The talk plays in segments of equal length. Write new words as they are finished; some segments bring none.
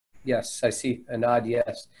Yes, I see a nod,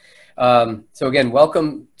 yes. So again,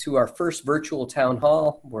 welcome to our first virtual town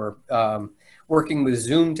hall. We're working with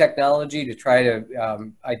Zoom technology to try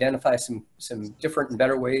to identify some different and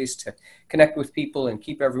better ways to connect with people and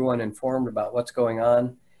keep everyone informed about what's going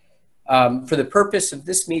on. For the purpose of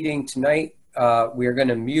this meeting tonight, we are going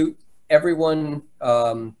to mute everyone.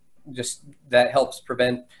 Just that helps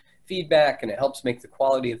prevent feedback and it helps make the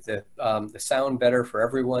quality of the sound better for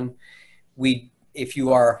everyone. If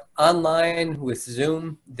you are online with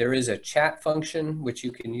Zoom, there is a chat function which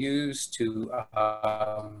you can use to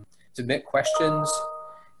submit questions,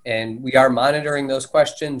 and we are monitoring those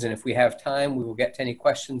questions, and if we have time, we will get to any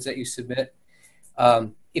questions that you submit.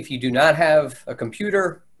 If you do not have a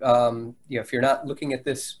computer, if you're not looking at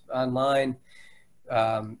this online,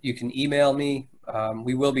 you can email me.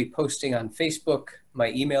 We will be posting on Facebook my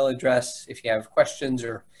email address if you have questions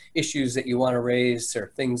or issues that you want to raise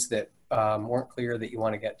or things that weren't clear that you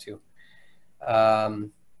want to get to.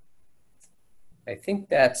 I think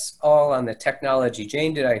that's all on the technology.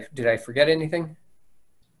 Jane, did I forget anything?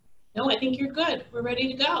 No, I think you're good. We're ready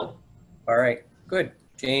to go. All right, good.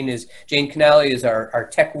 Jane Canali is our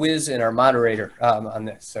tech whiz and our moderator on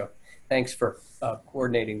this. So thanks for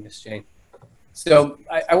coordinating this, Jane. So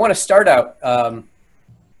I want to start out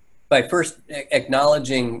by first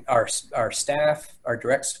acknowledging our staff, our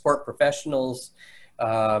direct support professionals,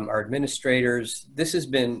 our administrators. This has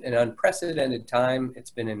been an unprecedented time.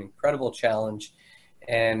 It's been an incredible challenge,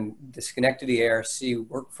 and the Schenectady ARC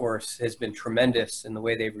workforce has been tremendous in the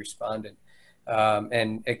way they've responded.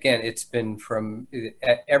 And again, it's been from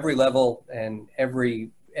at every level, and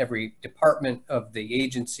every department of the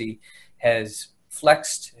agency has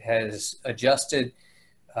flexed, has adjusted.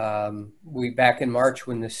 Back in March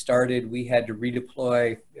when this started, we had to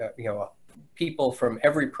redeploy people from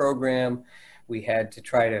every program. We had to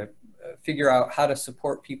try to figure out how to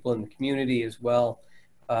support people in the community as well.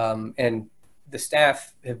 And the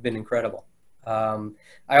staff have been incredible.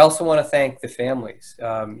 I also want to thank the families.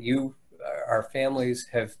 Our families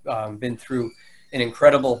have been through an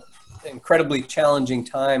incredibly challenging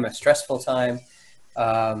time, a stressful time.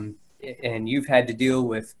 And you've had to deal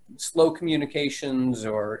with slow communications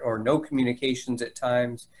or no communications at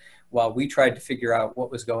times while we tried to figure out what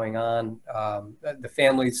was going on. The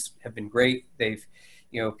families have been great.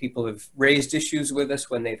 People have raised issues with us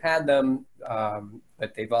when they've had them,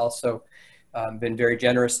 but they've also been very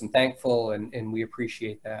generous and thankful, and we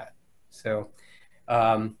appreciate that. So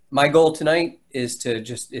my goal tonight is to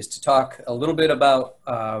talk a little bit about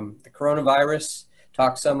the coronavirus,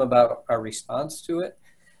 talk some about our response to it,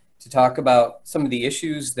 to talk about some of the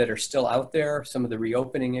issues that are still out there, some of the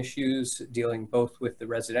reopening issues dealing both with the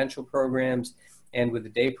residential programs and with the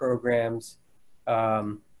day programs. I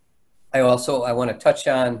want to touch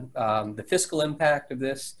on the fiscal impact of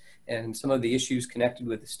this and some of the issues connected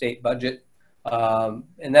with the state budget. And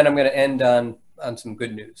then I'm going to end on some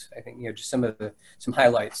good news. I think, just some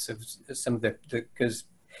highlights of some of because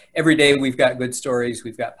every day we've got good stories,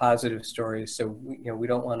 we've got positive stories. So, we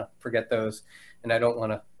don't want to forget those. And I don't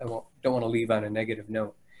want to leave on a negative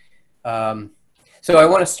note. So I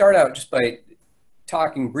want to start out just by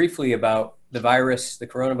talking briefly about the virus, the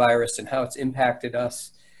coronavirus, and how it's impacted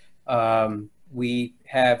us. We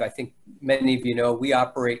have, I think many of you know, we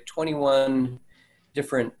operate 21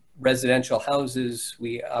 different residential houses.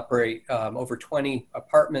 We operate over 20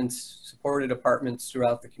 apartments, supported apartments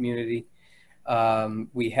throughout the community.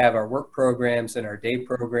 We have our work programs and our day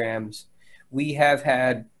programs. We have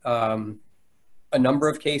had a number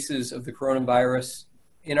of cases of the coronavirus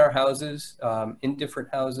in our houses, in different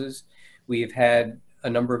houses. We've had a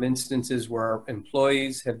number of instances where our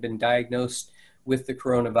employees have been diagnosed with the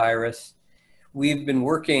coronavirus. We've been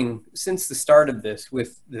working since the start of this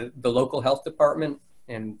with the local health department.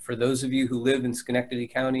 And for those of you who live in Schenectady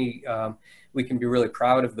County, we can be really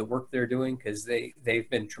proud of the work they're doing because they've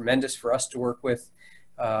been tremendous for us to work with.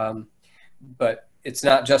 But it's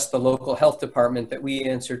not just the local health department that we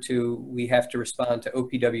answer to. We have to respond to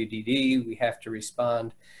OPWDD. We have to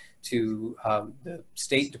respond to the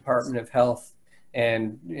State Department of Health,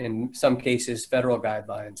 and in some cases, federal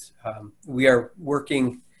guidelines. We are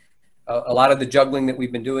working, a lot of the juggling that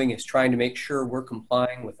we've been doing is trying to make sure we're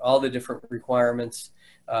complying with all the different requirements.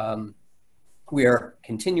 We are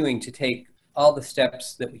continuing to take all the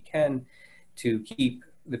steps that we can to keep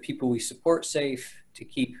the people we support safe, to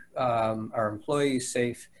keep our employees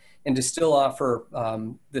safe, and to still offer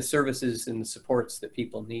the services and the supports that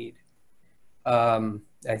people need.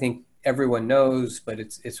 I think everyone knows, but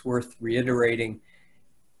it's worth reiterating.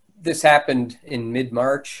 This happened in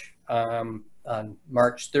mid-March. on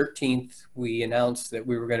March 13th, we announced that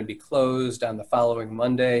we were going to be closed on the following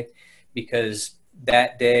Monday because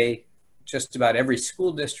that day, just about every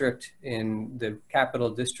school district in the Capital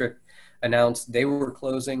District announced they were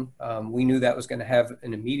closing. We knew that was going to have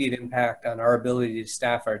an immediate impact on our ability to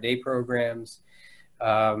staff our day programs.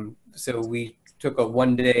 So we took a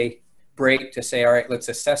one-day break to say, all right, let's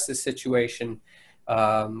assess the situation.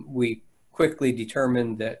 We quickly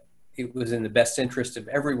determined that it was in the best interest of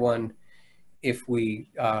everyone if we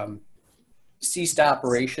ceased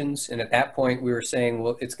operations. And at that point, we were saying,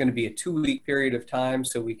 well, it's going to be a 2-week period of time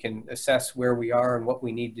so we can assess where we are and what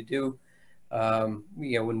we need to do.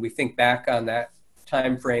 When we think back on that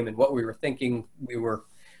time frame and what we were thinking, we were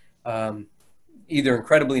either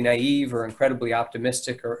incredibly naive or incredibly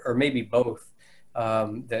optimistic, or maybe both,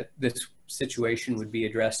 that this situation would be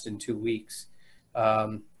addressed in 2 weeks.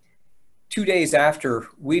 2 days after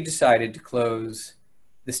we decided to close,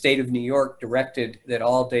 the state of New York directed that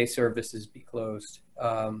all day services be closed,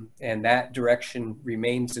 and that direction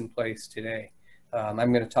remains in place today.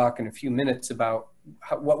 I'm going to talk in a few minutes about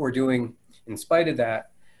what we're doing in spite of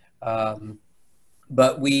that,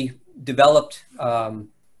 but we developed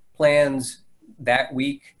plans that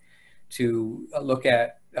week to look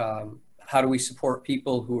at how do we support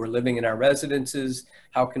people who are living in our residences,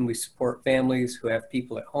 how can we support families who have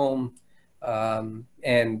people at home,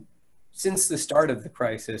 and since the start of the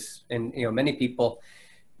crisis, and many people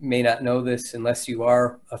may not know this unless you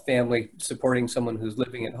are a family supporting someone who's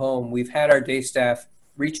living at home, we've had our day staff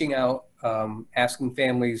reaching out, asking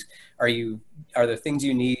families, are there things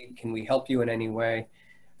you need? Can we help you in any way?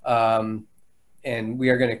 And we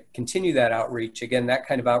are going to continue that outreach. Again, that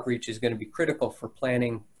kind of outreach is going to be critical for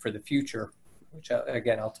planning for the future, which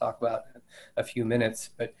again, I'll talk about in a few minutes.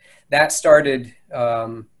 But that started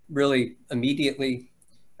really immediately.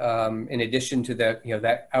 In addition to that,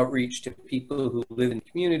 that outreach to people who live in the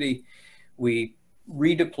community, we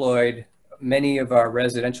redeployed many of our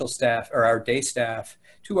residential staff, or our day staff,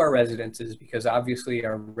 to our residences, because obviously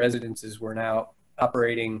our residences were now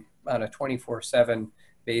operating on a 24/7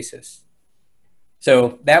 basis.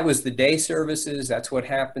 So that was the day services. That's what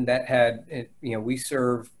happened. That had, we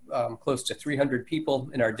serve close to 300 people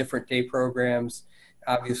in our different day programs.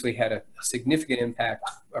 Obviously had a significant impact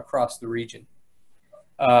across the region.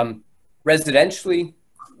 Residentially,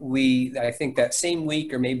 I think that same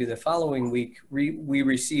week or maybe the following week, we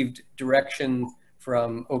received direction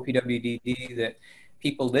from OPWDD that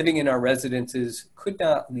people living in our residences could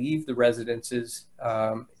not leave the residences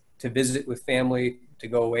to visit with family, to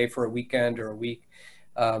go away for a weekend or a week.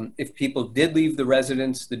 If people did leave the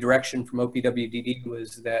residence, the direction from OPWDD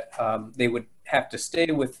was that they would have to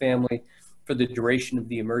stay with family for the duration of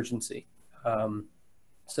the emergency.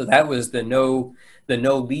 So that was the no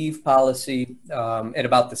leave policy. At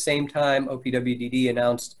about the same time, OPWDD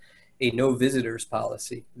announced a no visitors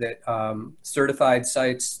policy that certified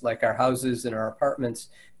sites like our houses and our apartments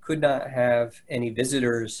could not have any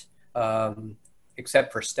visitors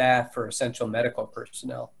except for staff or essential medical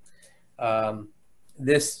personnel.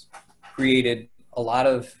 This created a lot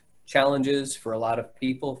of challenges for a lot of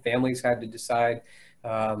people. Families had to decide.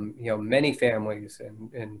 Many families,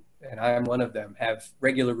 and I'm one of them, have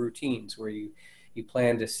regular routines where you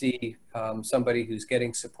plan to see somebody who's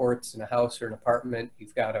getting supports in a house or an apartment.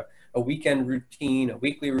 You've got a weekend routine, a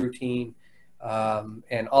weekly routine,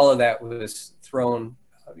 and all of that was thrown,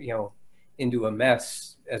 into a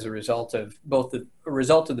mess as a result of both a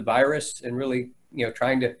result of the virus and really,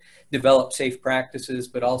 trying to develop safe practices,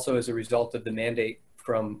 but also as a result of the mandate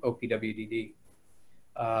from OPWDD.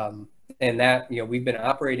 And that, we've been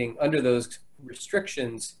operating under those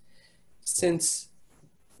restrictions since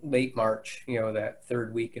late March. That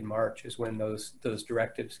third week in March is when those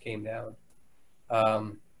directives came down.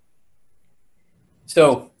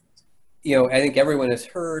 So, I think everyone has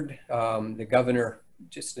heard the governor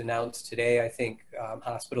just announced today, I think,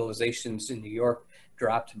 hospitalizations in New York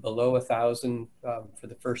dropped below 1,000 for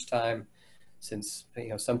the first time since,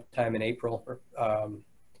 sometime in April.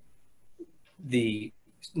 The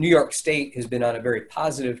New York State has been on a very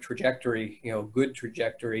positive trajectory, good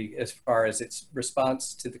trajectory as far as its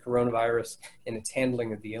response to the coronavirus and its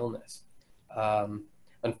handling of the illness.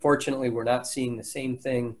 Unfortunately, we're not seeing the same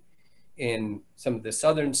thing in some of the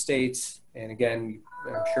southern states. And again,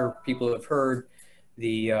 I'm sure people have heard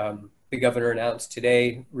the governor announced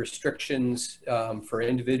today restrictions for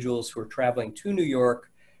individuals who are traveling to New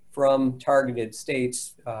York from targeted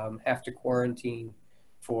states have to quarantine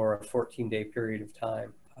for a 14-day period of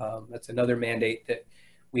time. That's another mandate that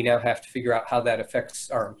we now have to figure out how that affects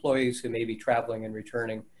our employees who may be traveling and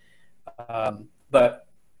returning. But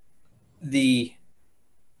the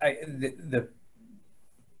the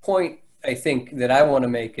point I think that I want to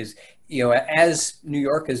make is, as New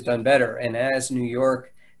York has done better and as New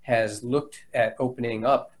York has looked at opening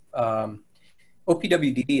up,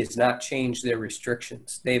 OPWDD has not changed their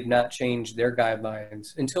restrictions. They've not changed their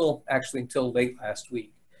guidelines until late last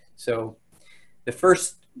week. So the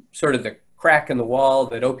first sort of the crack in the wall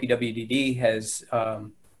that OPWDD has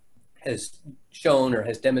shown or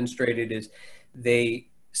has demonstrated is they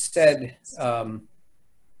said,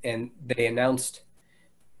 and they announced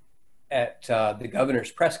at the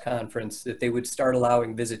governor's press conference that they would start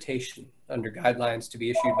allowing visitation under guidelines to be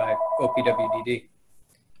issued by OPWDD.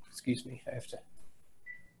 Excuse me, I have to.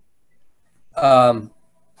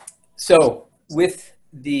 So with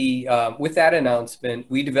that announcement,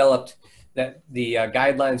 we developed that the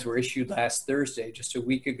guidelines were issued last Thursday, just a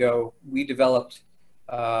week ago. We developed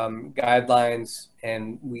guidelines,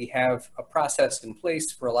 and we have a process in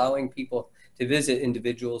place for allowing people to visit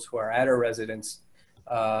individuals who are at our residence.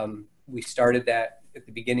 We started that at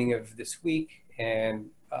the beginning of this week, and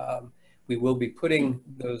we will be putting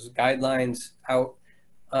those guidelines out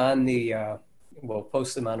on the, we'll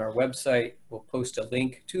post them on our website. We'll post a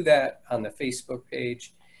link to that on the Facebook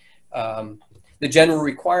page. The general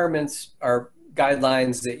requirements are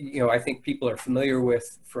guidelines that, I think people are familiar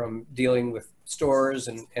with from dealing with stores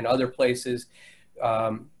and other places.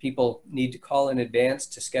 People need to call in advance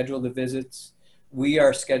to schedule the visits. We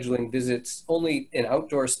are scheduling visits only in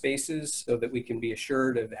outdoor spaces so that we can be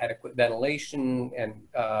assured of adequate ventilation and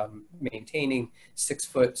maintaining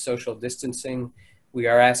 6-foot social distancing. We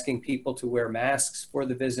are asking people to wear masks for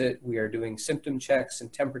the visit. We are doing symptom checks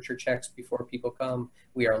and temperature checks before people come.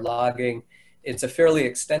 We are logging. It's a fairly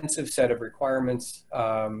extensive set of requirements.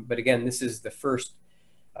 But again, this is the first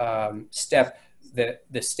step that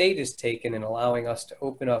the state has taken in allowing us to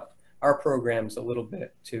open up our programs a little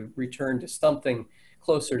bit to return to something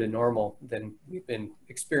closer to normal than we've been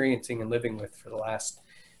experiencing and living with for the last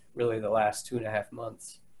 2.5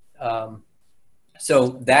 months. So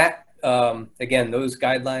that, again, those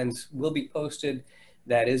guidelines will be posted.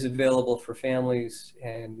 That is available for families,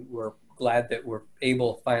 and we're glad that we're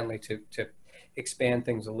able finally to expand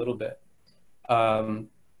things a little bit.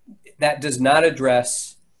 That does not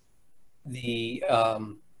address the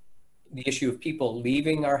issue of people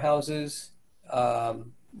leaving our houses.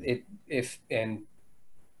 And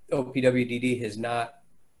OPWDD has not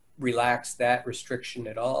relaxed that restriction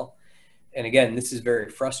at all. And again, this is very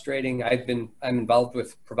frustrating. I'm involved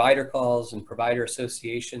with provider calls and provider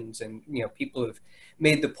associations, and people have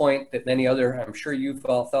made the point that many other, I'm sure you've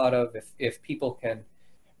all thought of, if people can,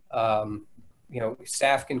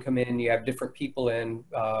 staff can come in, you have different people in,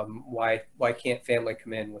 why can't family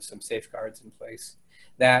come in with some safeguards in place?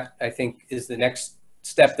 That, I think, is the next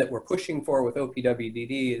step that we're pushing for with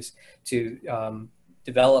OPWDD, is to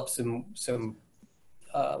develop some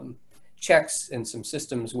checks and some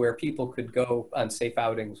systems where people could go on safe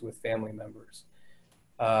outings with family members.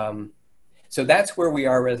 So that's where we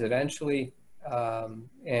are residentially.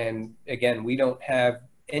 And again, we don't have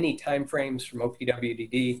any timeframes from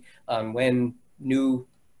OPWDD on when new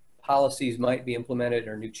policies might be implemented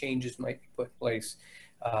or new changes might be put in place.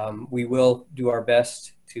 We will do our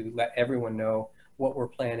best to let everyone know what we're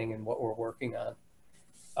planning and what we're working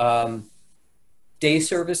on. Day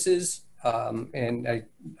services, and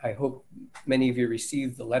I hope many of you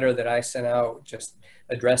received the letter that I sent out just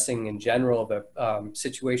addressing in general the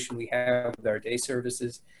situation we have with our day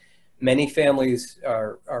services. Many families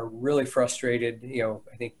are really frustrated.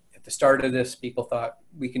 I think at the start of this, people thought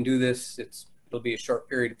we can do this. It'll be a short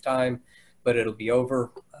period of time, but it'll be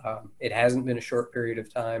over. It hasn't been a short period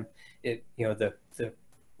of time. The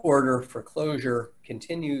order for closure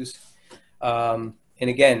continues. And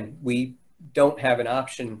again, we don't have an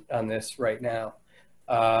option on this right now.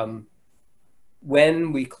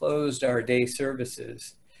 When we closed our day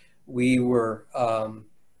services, we were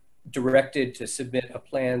directed to submit a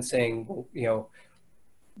plan saying,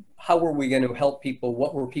 how were we going to help people?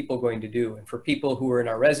 What were people going to do? And for people who were in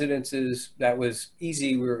our residences, that was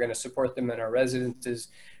easy. We were going to support them in our residences.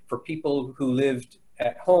 For people who lived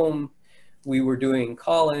at home, we were doing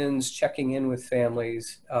call-ins, checking in with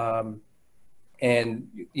families. And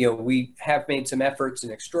we have made some efforts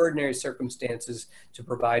in extraordinary circumstances to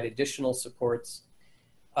provide additional supports.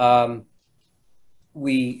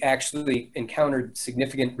 We actually encountered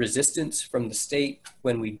significant resistance from the state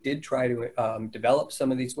when we did try to develop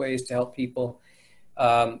some of these ways to help people.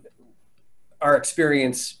 Our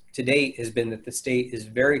experience to date has been that the state is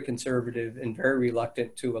very conservative and very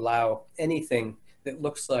reluctant to allow anything that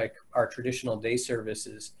looks like our traditional day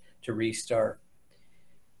services to restart.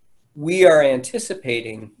 We are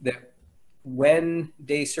anticipating that when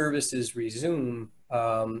day services resume,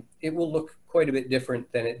 it will look quite a bit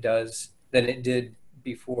different than it did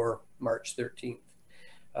before March 13th.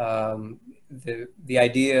 The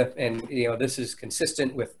idea, and this is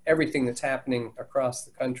consistent with everything that's happening across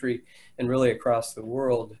the country and really across the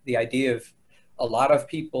world. The idea of a lot of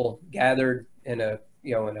people gathered in a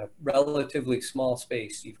relatively small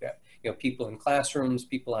space. You've got people in classrooms,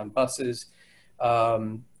 people on buses.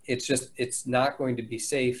 It's not going to be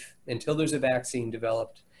safe until there's a vaccine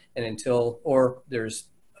developed and or there's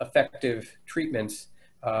effective treatments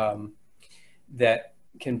that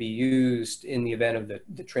can be used in the event of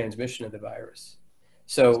the transmission of the virus.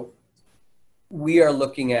 So we are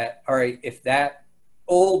looking at, all right, if that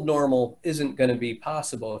old normal isn't going to be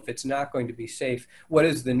possible, if it's not going to be safe, what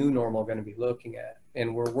is the new normal going to be looking at?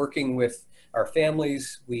 And we're working with our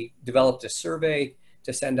families. We developed a survey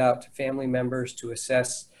to send out to family members to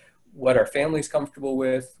assess what are families comfortable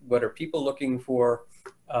with, what are people looking for,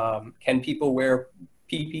 can people wear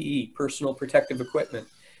PPE, personal protective equipment,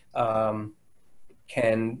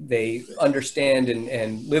 can they understand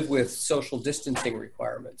and live with social distancing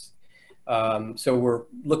requirements? So we're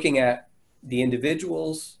looking at the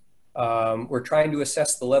individuals. We're trying to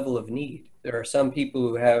assess the level of need. There are some people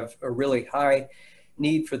who have a really high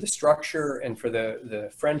need for the structure and for the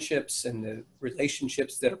friendships and the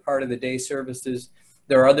relationships that are part of the day services.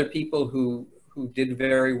 There are other people who did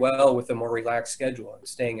very well with a more relaxed schedule and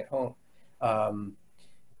staying at home.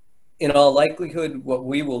 In all likelihood, what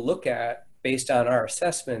we will look at based on our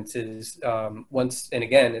assessments is and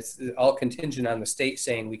again, it's all contingent on the state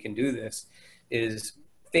saying we can do this, is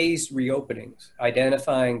phased reopenings,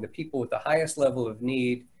 identifying the people with the highest level of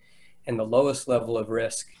need and the lowest level of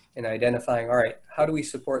risk, and identifying, all right, how do we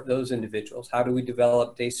support those individuals? How do we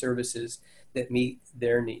develop day services that meet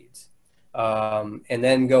their needs? And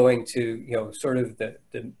then going to, sort of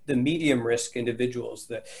the medium risk individuals,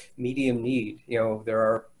 the medium need. There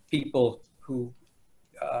are people who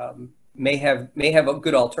may have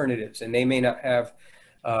good alternatives, and they may not have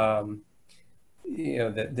the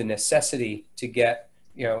necessity to get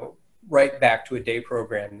right back to a day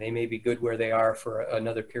program. They may be good where they are for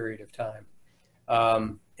another period of time.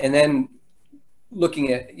 And then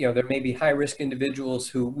looking at, there may be high risk individuals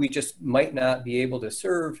who we just might not be able to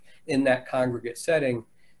serve in that congregate setting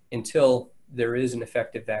until there is an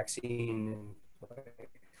effective vaccine in place.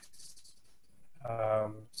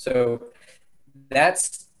 So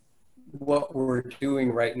that's what we're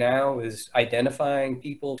doing right now, is identifying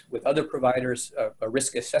people with other providers, a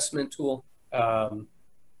risk assessment tool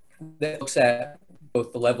that looks at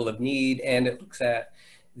both the level of need and it looks at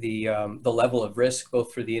the level of risk,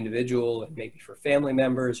 both for the individual and maybe for family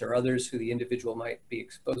members or others who the individual might be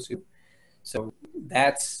exposed to. So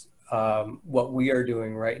that's what we are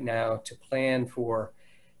doing right now to plan for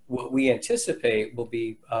what we anticipate will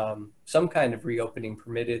be some kind of reopening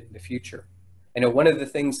permitted in the future. I know one of the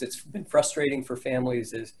things that's been frustrating for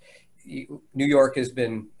families is New York has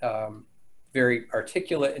been very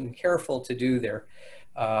articulate and careful to do their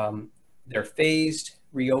phased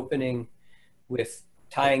reopening with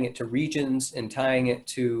tying it to regions and tying it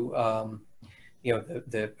to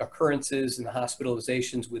the occurrences and the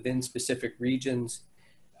hospitalizations within specific regions.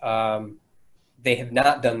 They have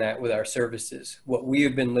not done that with our services. What we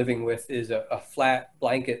have been living with is a flat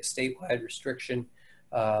blanket statewide restriction.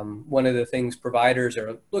 One of the things providers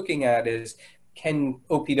are looking at is, can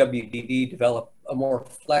OPWDD develop a more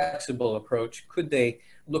flexible approach? Could they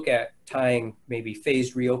look at tying maybe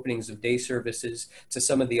phased reopenings of day services to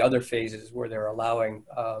some of the other phases where they're allowing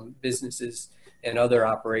businesses and other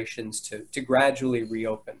operations to gradually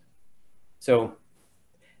reopen? So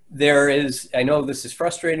I know this is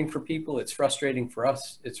frustrating for people, it's frustrating for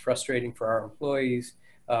us, it's frustrating for our employees,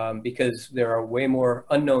 because there are way more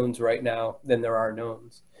unknowns right now than there are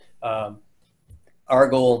knowns. Our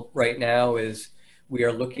goal right now is we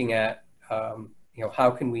are looking at,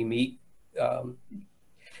 how can we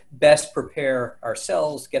best prepare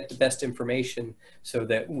ourselves, get the best information so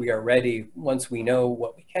that we are ready once we know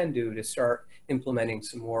what we can do to start implementing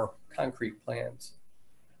some more concrete plans.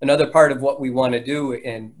 Another part of what we want to do,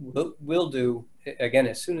 and we'll do, again,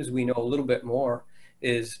 as soon as we know a little bit more,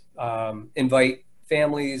 is invite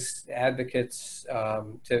families, advocates,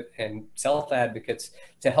 and self-advocates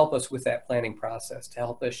to help us with that planning process, to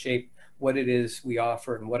help us shape what it is we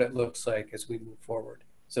offer and what it looks like as we move forward.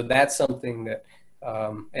 So that's something that,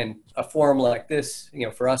 and a forum like this,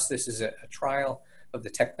 for us, this is a trial of the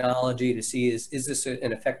technology to see, is this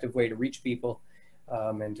an effective way to reach people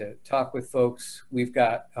and to talk with folks. We've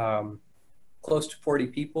got close to 40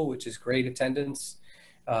 people, which is great attendance.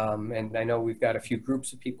 And I know we've got a few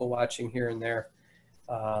groups of people watching here and there.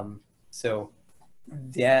 So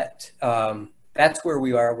that's where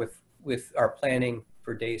we are with our planning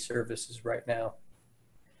for day services right now.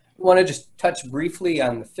 I want to just touch briefly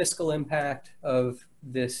on the fiscal impact of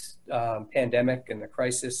this pandemic and the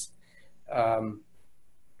crisis.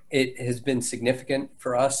 It has been significant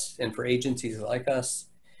for us and for agencies like us.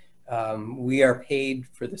 We are paid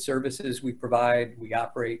for the services we provide. We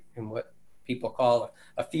operate in what people call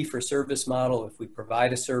a fee-for-service model. If we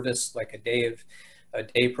provide a service like a day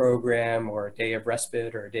program or a day of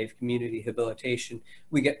respite or a day of community rehabilitation,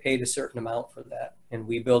 we get paid a certain amount for that. And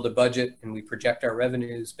we build a budget and we project our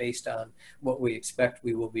revenues based on what we expect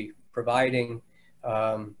we will be providing.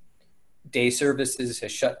 Day services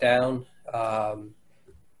has shut down.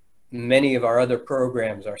 Many of our other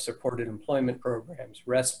programs, our supported employment programs,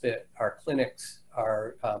 respite, our clinics,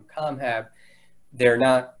 our ComHab, they're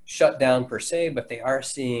not shut down per se, but they are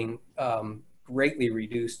seeing greatly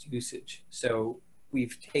reduced usage. So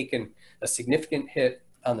we've taken a significant hit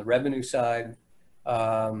on the revenue side,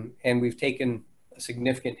 and we've taken a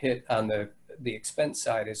significant hit on the expense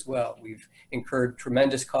side as well. We've incurred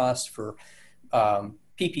tremendous costs for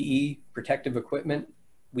PPE, protective equipment.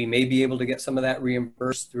 We may be able to get some of that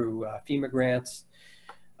reimbursed through FEMA grants.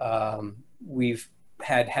 We've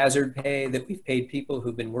had hazard pay that we've paid people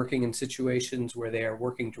who've been working in situations where they are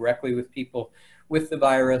working directly with people with the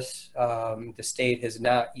virus. The state has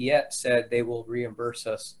not yet said they will reimburse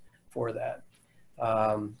us for that.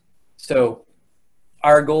 So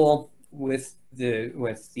our goal with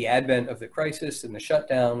the advent of the crisis and the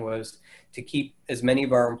shutdown was to keep as many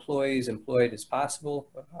of our employees employed as possible.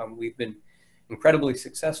 We've been incredibly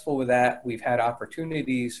successful with that. We've had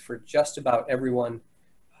opportunities for just about everyone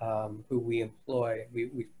who we employ.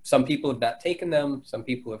 Some people have not taken them. Some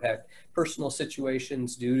people have had personal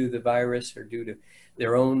situations due to the virus or due to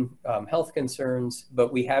their own health concerns,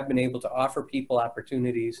 but we have been able to offer people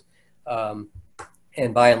opportunities.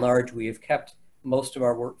 And by and large, we have kept most of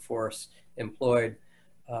our workforce employed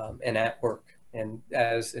and at work. And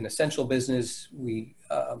as an essential business, we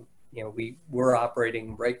were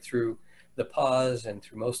operating right through the pause and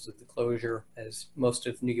through most of the closure. As most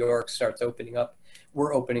of New York starts opening up,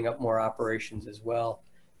 we're opening up more operations as well.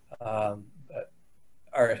 But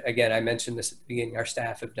again, I mentioned this at the beginning, our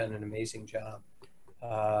staff have done an amazing job.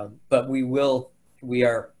 But we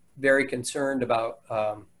are very concerned about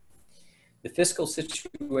the fiscal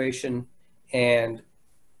situation, and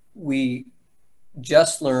we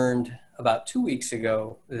just learned about 2 weeks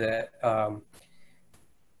ago that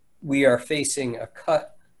we are facing a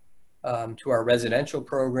cut to our residential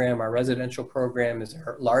program. Our residential program is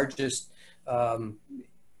our largest,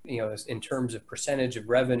 in terms of percentage of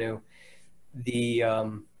revenue. The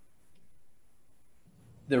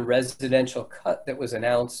residential cut that was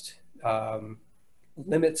announced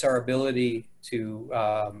limits our ability to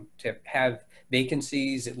have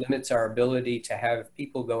vacancies. It limits our ability to have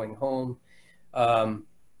people going home.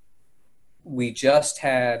 We just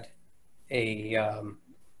had a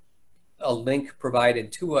link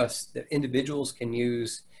provided to us that individuals can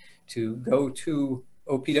use to go to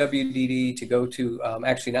OPWDD, to go to,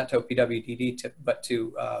 actually not to OPWDD, but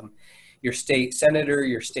to your state senator,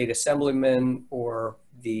 your state assemblyman, or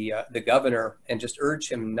the governor, and just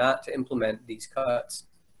urge him not to implement these cuts.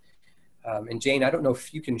 And Jane, I don't know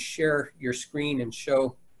if you can share your screen and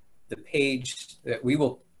show the page that we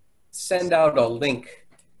will send out a link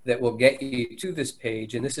that will get you to this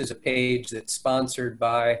page. And this is a page that's sponsored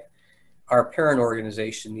by our parent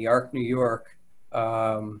organization, the ARC New York.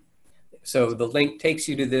 So the link takes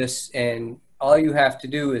you to this, and all you have to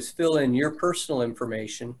do is fill in your personal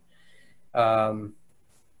information. And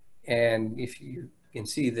if you can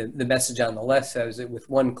see the message on the left says that with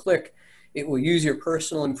one click, it will use your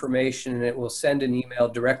personal information and it will send an email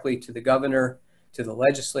directly to the governor, to the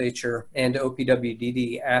legislature, and to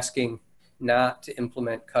OPWDD asking not to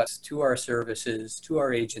implement cuts to our services, to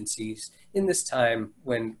our agencies in this time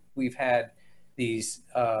when we've had these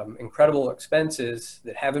incredible expenses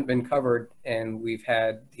that haven't been covered, and we've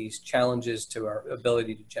had these challenges to our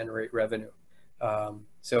ability to generate revenue.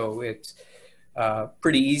 So it's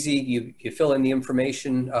pretty easy. You fill in the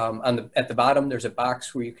information. At the bottom, there's a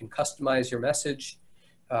box where you can customize your message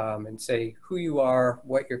and say who you are,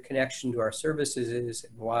 what your connection to our services is,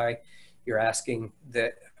 and why you're asking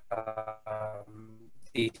that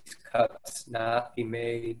these cuts not be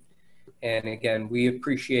made. And again, we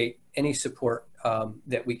appreciate any support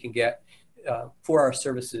that we can get for our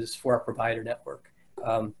services, for our provider network.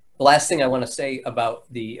 The last thing I want to say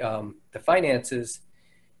about the finances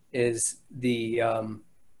is in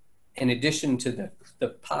addition to the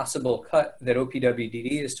possible cut that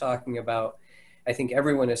OPWDD is talking about, I think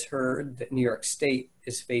everyone has heard that New York State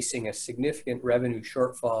is facing a significant revenue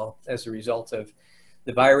shortfall as a result of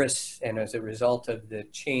the virus and as a result of the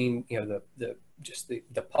chain,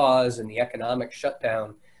 the pause and the economic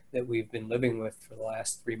shutdown that we've been living with for the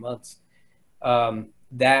last 3 months.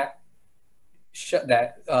 That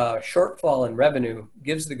shortfall in revenue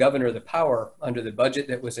gives the governor the power under the budget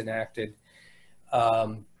that was enacted,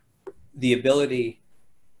 the ability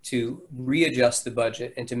to readjust the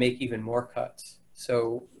budget and to make even more cuts.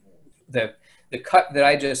 So the cut that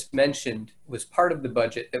I just mentioned was part of the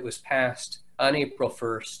budget that was passed on April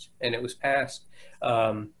 1st, and it was passed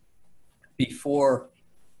before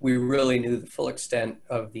we really knew the full extent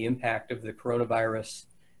of the impact of the coronavirus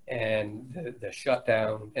and the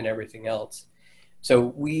shutdown and everything else.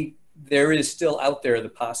 So there is still out there the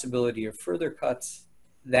possibility of further cuts.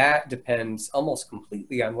 That depends almost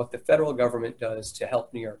completely on what the federal government does to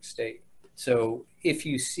help New York State. So if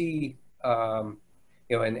you see,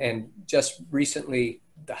 and just recently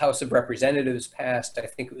the House of Representatives passed, I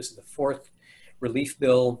think it was the 4th relief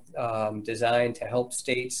bill designed to help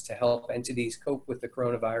states, to help entities cope with the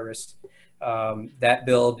coronavirus. That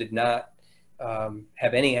bill did not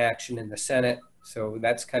have any action in the Senate. So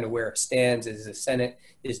that's kind of where it stands, is the Senate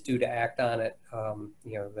is due to act on it.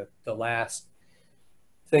 The last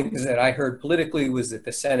things that I heard politically was that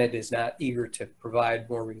the Senate is not eager to provide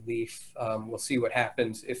more relief. We'll see what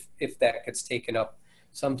happens if that gets taken up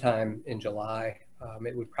sometime in July.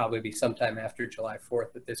 It would probably be sometime after July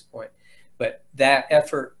 4th at this point. But that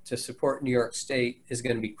effort to support New York State is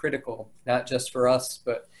going to be critical, not just for us,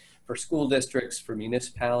 but for school districts, for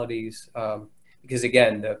municipalities, because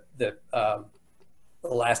again, the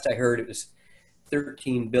last I heard, it was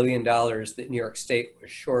 $13 billion that New York State was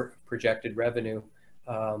short of projected revenue.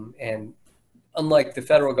 And unlike the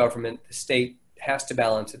federal government, the state has to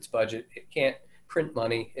balance its budget. It can't print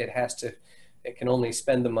money. It can only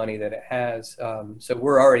spend the money that it has. So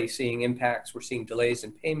we're already seeing impacts. We're seeing delays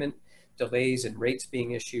in payment, delays in rates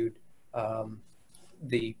being issued.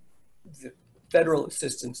 The federal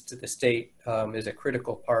assistance to the state is a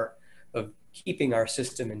critical part of keeping our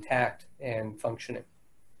system intact and functioning.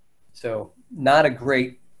 So not a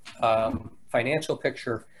great financial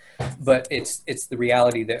picture, but it's the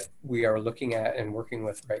reality that we are looking at and working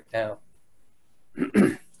with right now.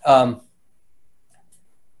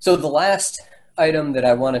 So the last item that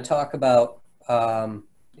I want to talk about,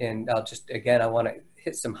 and I'll just, again, I want to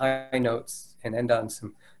hit some high notes and end on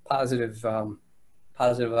some positive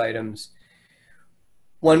items.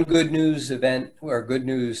 One good news event, or good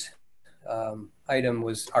news item,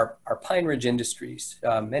 was our Pine Ridge Industries.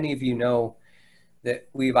 Many of you know that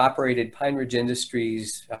we've operated Pine Ridge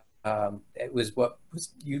Industries. It was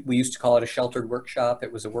we used to call it a sheltered workshop.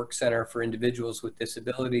 It was a work center for individuals with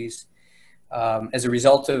disabilities. As a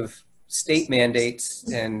result of state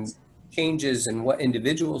mandates and changes in what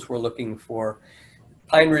individuals were looking for,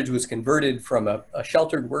 Pine Ridge was converted from a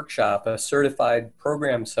sheltered workshop, a certified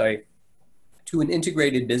program site, to an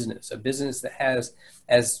integrated business, a business that has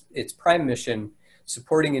as its prime mission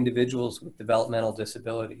supporting individuals with developmental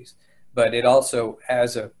disabilities. But it also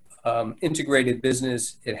has a integrated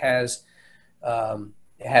business. It has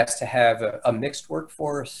to have a mixed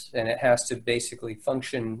workforce, and it has to basically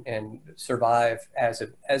function and survive as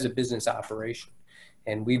a business operation.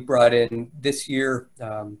 And we brought in this year,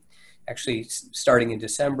 actually starting in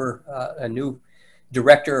December, a new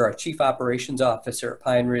director, our chief operations officer at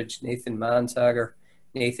Pine Ridge, Nathan Monsager.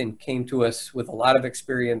 Nathan came to us with a lot of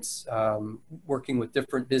experience working with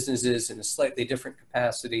different businesses in a slightly different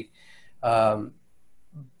capacity.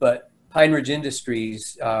 But Pine Ridge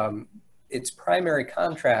Industries, its primary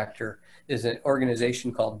contractor is an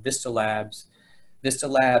organization called Vista Labs. Vista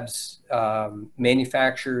Labs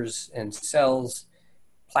manufactures and sells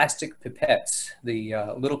plastic pipettes, the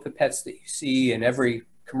little pipettes that you see in every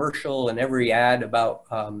commercial and every ad about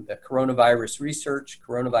the coronavirus research,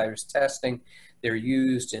 coronavirus testing. They're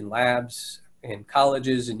used in labs, in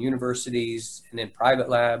colleges and universities, and in private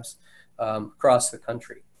labs across the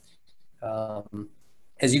country.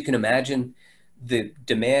 As you can imagine, the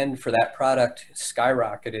demand for that product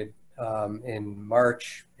skyrocketed in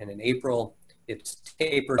March and in April. It's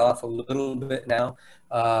tapered off a little bit now,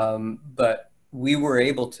 but we were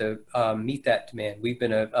able to meet that demand. We've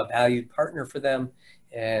been a valued partner for them,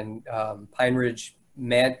 and Pine Ridge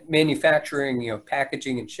manufacturing,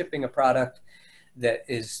 packaging and shipping a product that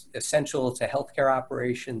is essential to healthcare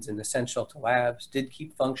operations and essential to labs did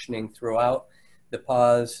keep functioning throughout the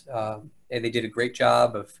pause. They did a great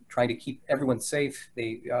job of trying to keep everyone safe.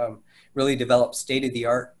 They really developed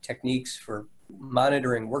state-of-the-art techniques for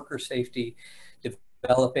monitoring worker safety,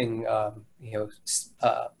 developing,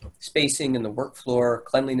 spacing in the work floor,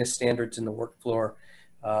 cleanliness standards in the work floor,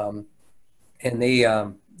 and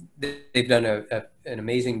they've done an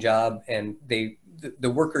amazing job. And the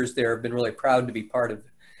workers there have been really proud to be part of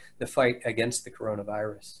the fight against the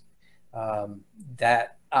coronavirus.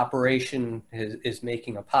 That operation is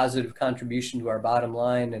making a positive contribution to our bottom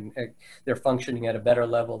line, and they're functioning at a better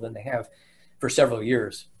level than they have for several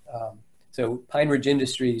years. So Pine Ridge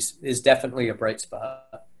Industries is definitely a bright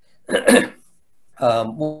spot.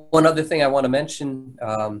 One other thing I want to mention,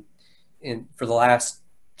 for the last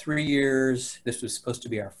 3 years, this was supposed to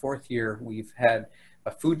be our 4th year, we've had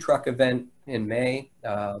a food truck event in May.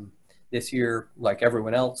 This year, like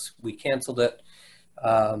everyone else, we canceled it.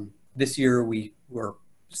 This year we were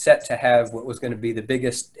set to have what was going to be the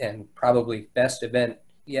biggest and probably best event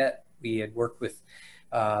yet. We had worked with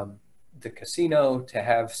the casino to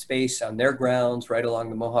have space on their grounds right along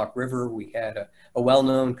the Mohawk River. We had a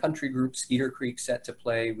well-known country group, Skeeter Creek, set to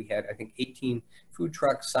play. We had, I think, 18 food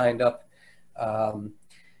trucks signed up.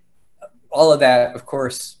 All of that, of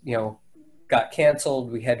course, got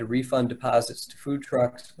canceled. We had to refund deposits to food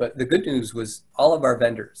trucks. But the good news was all of our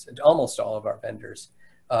vendors, and almost all of our vendors,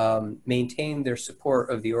 maintained their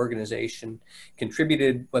support of the organization,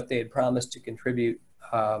 contributed what they had promised to contribute.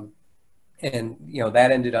 And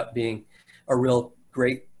that ended up being a real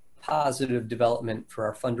great positive development for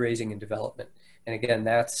our fundraising and development. And again,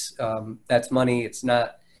 that's money. It's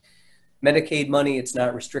not Medicaid money. It's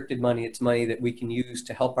not restricted money. It's money that we can use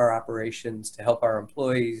to help our operations, to help our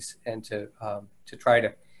employees, and to try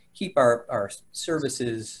to keep our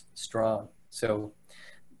services strong. So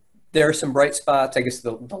there are some bright spots. I guess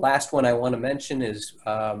the last one I want to mention is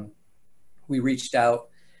we reached out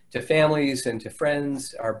to families and to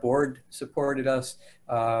friends. Our board supported us,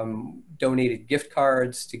 donated gift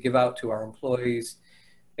cards to give out to our employees.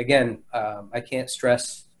 Again, I can't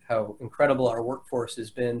stress how incredible our workforce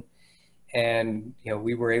has been. And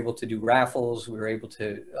we were able to do raffles. We were able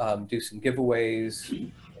to do some giveaways,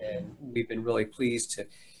 and we've been really pleased to,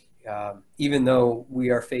 even though we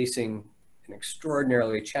are facing an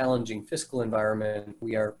extraordinarily challenging fiscal environment,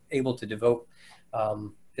 we are able to devote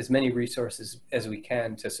as many resources as we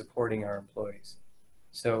can to supporting our employees.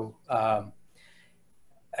 So I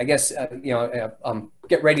guess,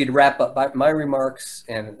 get ready to wrap up my remarks,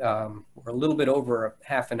 and we're a little bit over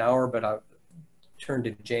half an hour, but I'll turn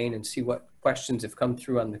to Jane and see what questions have come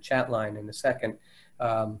through on the chat line in a second.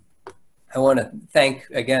 I want to thank,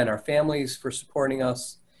 again, our families for supporting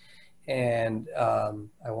us, and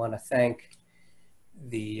I want to thank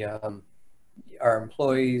our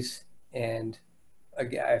employees. And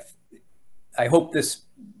again, I hope this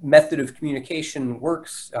method of communication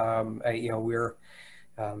works. We're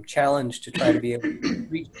challenged to try to be able to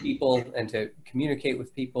reach people and to communicate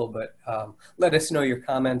with people, but let us know your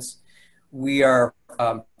comments. We are,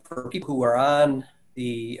 for people who are on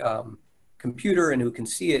the computer and who can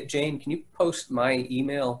see it, Jane, can you post my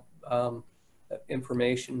email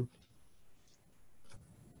information?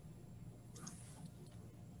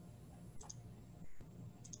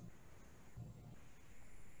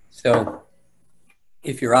 So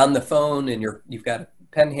if you're on the phone and you've got a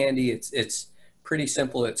pen handy, it's pretty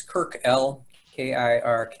simple. It's Kirkl,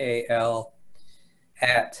 Kirkl,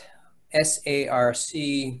 at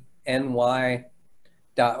sarcny.org.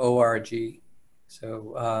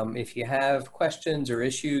 So if you have questions or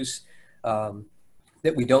issues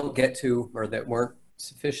that we don't get to or that weren't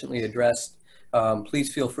sufficiently addressed,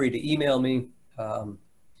 please feel free to email me. And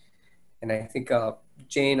I think,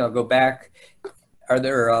 Jane, I'll go back. Are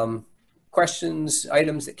there questions,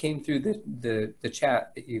 items that came through the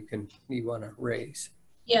chat that you want to raise?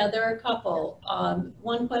 Yeah, there are a couple.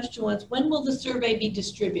 One question was, when will the survey be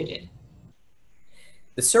distributed?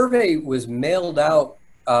 The survey was mailed out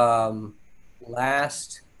I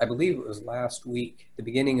believe it was last week, at the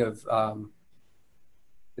beginning,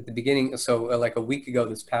 so like a week ago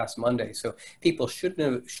this past Monday. So people should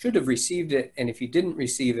have received it, and if you didn't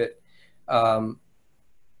receive it,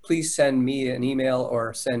 please send me an email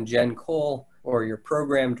or send Jen Cole or your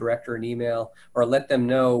program director an email, or let them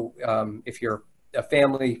know if you're a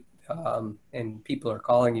family and people are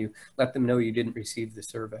calling you, let them know you didn't receive the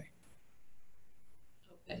survey.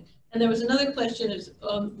 Okay. And there was another question, is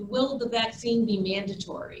will the vaccine be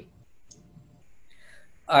mandatory?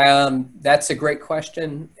 That's a great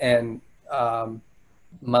question. And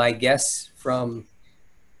my guess from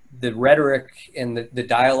the rhetoric and the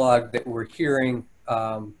dialogue that we're hearing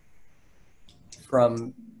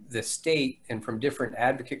from the state and from different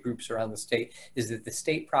advocate groups around the state is that the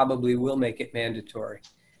state probably will make it mandatory.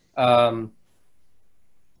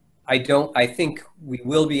 I think we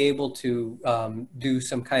will be able to do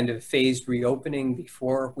some kind of phased reopening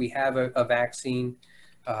before we have a vaccine.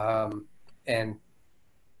 Um, and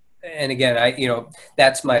again,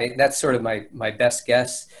 that's sort of my best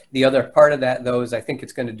guess. The other part of that, though, is I think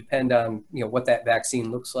it's going to depend on, what that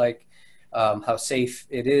vaccine looks like, how safe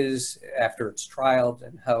it is after it's trialed,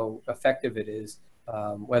 and how effective it is,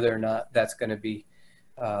 whether or not that's going to be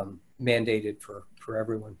mandated for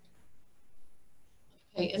everyone.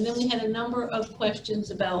 Okay, and then we had a number of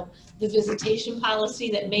questions about the visitation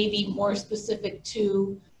policy that may be more specific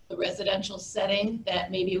to the residential setting,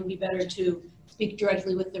 that maybe it would be better to speak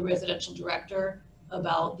directly with the residential director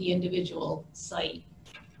about the individual site.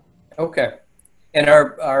 Okay. And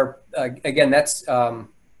our again, that's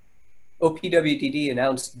OPWDD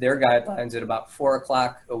announced their guidelines at about 4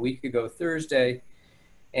 o'clock a week ago Thursday,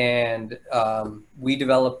 and we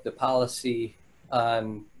developed the policy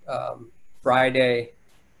on Friday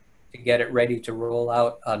to get it ready to roll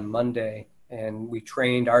out on Monday. And we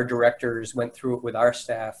trained our directors, went through it with our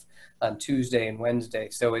staff on Tuesday and Wednesday.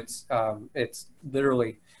 So it's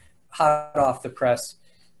literally hot off the press.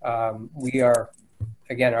 We are,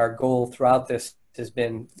 again, our goal throughout this has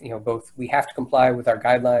been, both we have to comply with our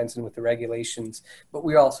guidelines and with the regulations, but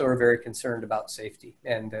we also are very concerned about safety.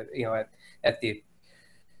 And,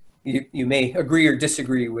 you may agree or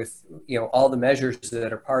disagree with, all the measures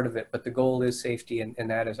that are part of it, but the goal is safety, and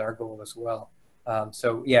that is our goal as well.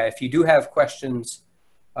 So yeah, if you do have questions,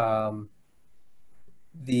 please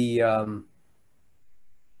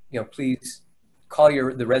call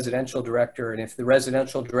the residential director, and if the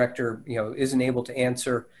residential director, isn't able to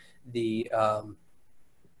answer the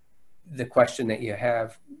question that you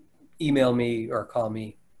have, email me or call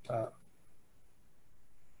me.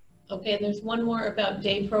 Okay, and there's one more about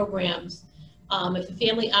day programs. If a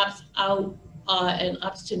family opts out and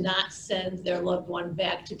opts to not send their loved one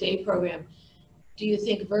back to day program, do you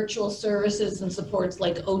think virtual services and supports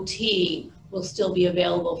like OT will still be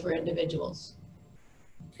available for individuals?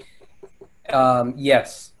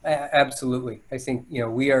 Yes, absolutely. I think,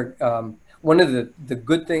 we are, one of the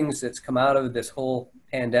good things that's come out of this whole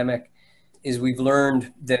pandemic is we've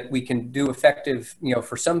learned that we can do effective,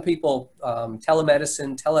 for some people,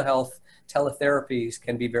 telemedicine, telehealth, teletherapies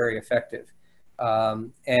can be very effective.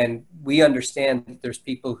 And we understand that there's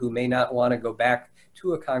people who may not want to go back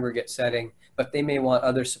to a congregate setting, but they may want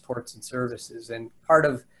other supports and services. And part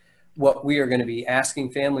of what we are going to be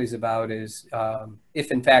asking families about is,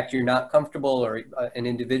 if in fact you're not comfortable, or an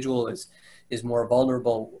individual is more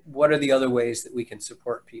vulnerable, what are the other ways that we can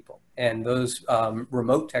support people? And those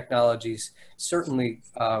remote technologies certainly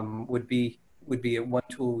would be one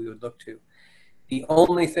tool we would look to. The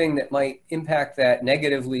only thing that might impact that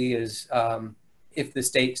negatively is if the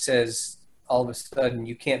state says all of a sudden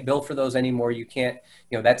you can't bill for those anymore, you can't,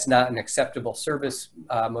 that's not an acceptable service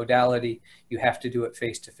modality, you have to do it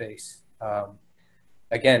face-to-face.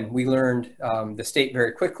 Again, we learned the state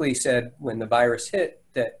very quickly said when the virus hit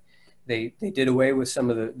that they did away with some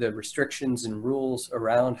of the restrictions and rules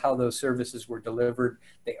around how those services were delivered.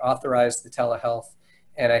 They authorized the telehealth.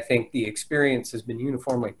 And I think the experience has been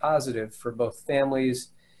uniformly positive for both families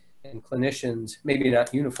and clinicians, maybe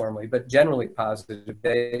not uniformly, but generally positive.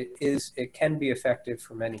 It can be effective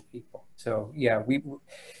for many people. So yeah, we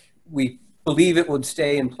believe it would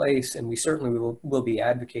stay in place, and we certainly will be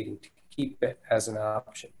advocating to keep it as an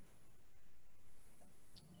option.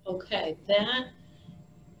 Okay, that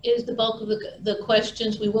is the bulk of the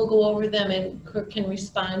questions. We will go over them, and Kirk can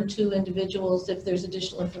respond to individuals if there's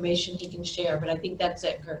additional information he can share, but I think that's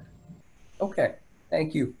it, Kirk. Okay,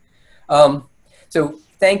 thank you. So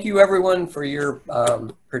thank you everyone for your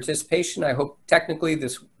participation. I hope technically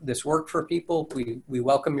this worked for people. We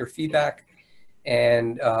welcome your feedback,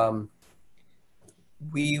 and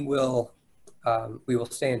we will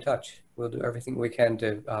stay in touch. We'll do everything we can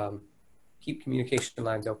to keep communication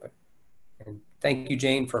lines open. And thank you,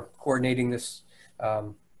 Jane, for coordinating this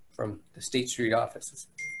from the State Street offices.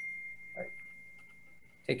 All right.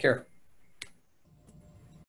 Take care.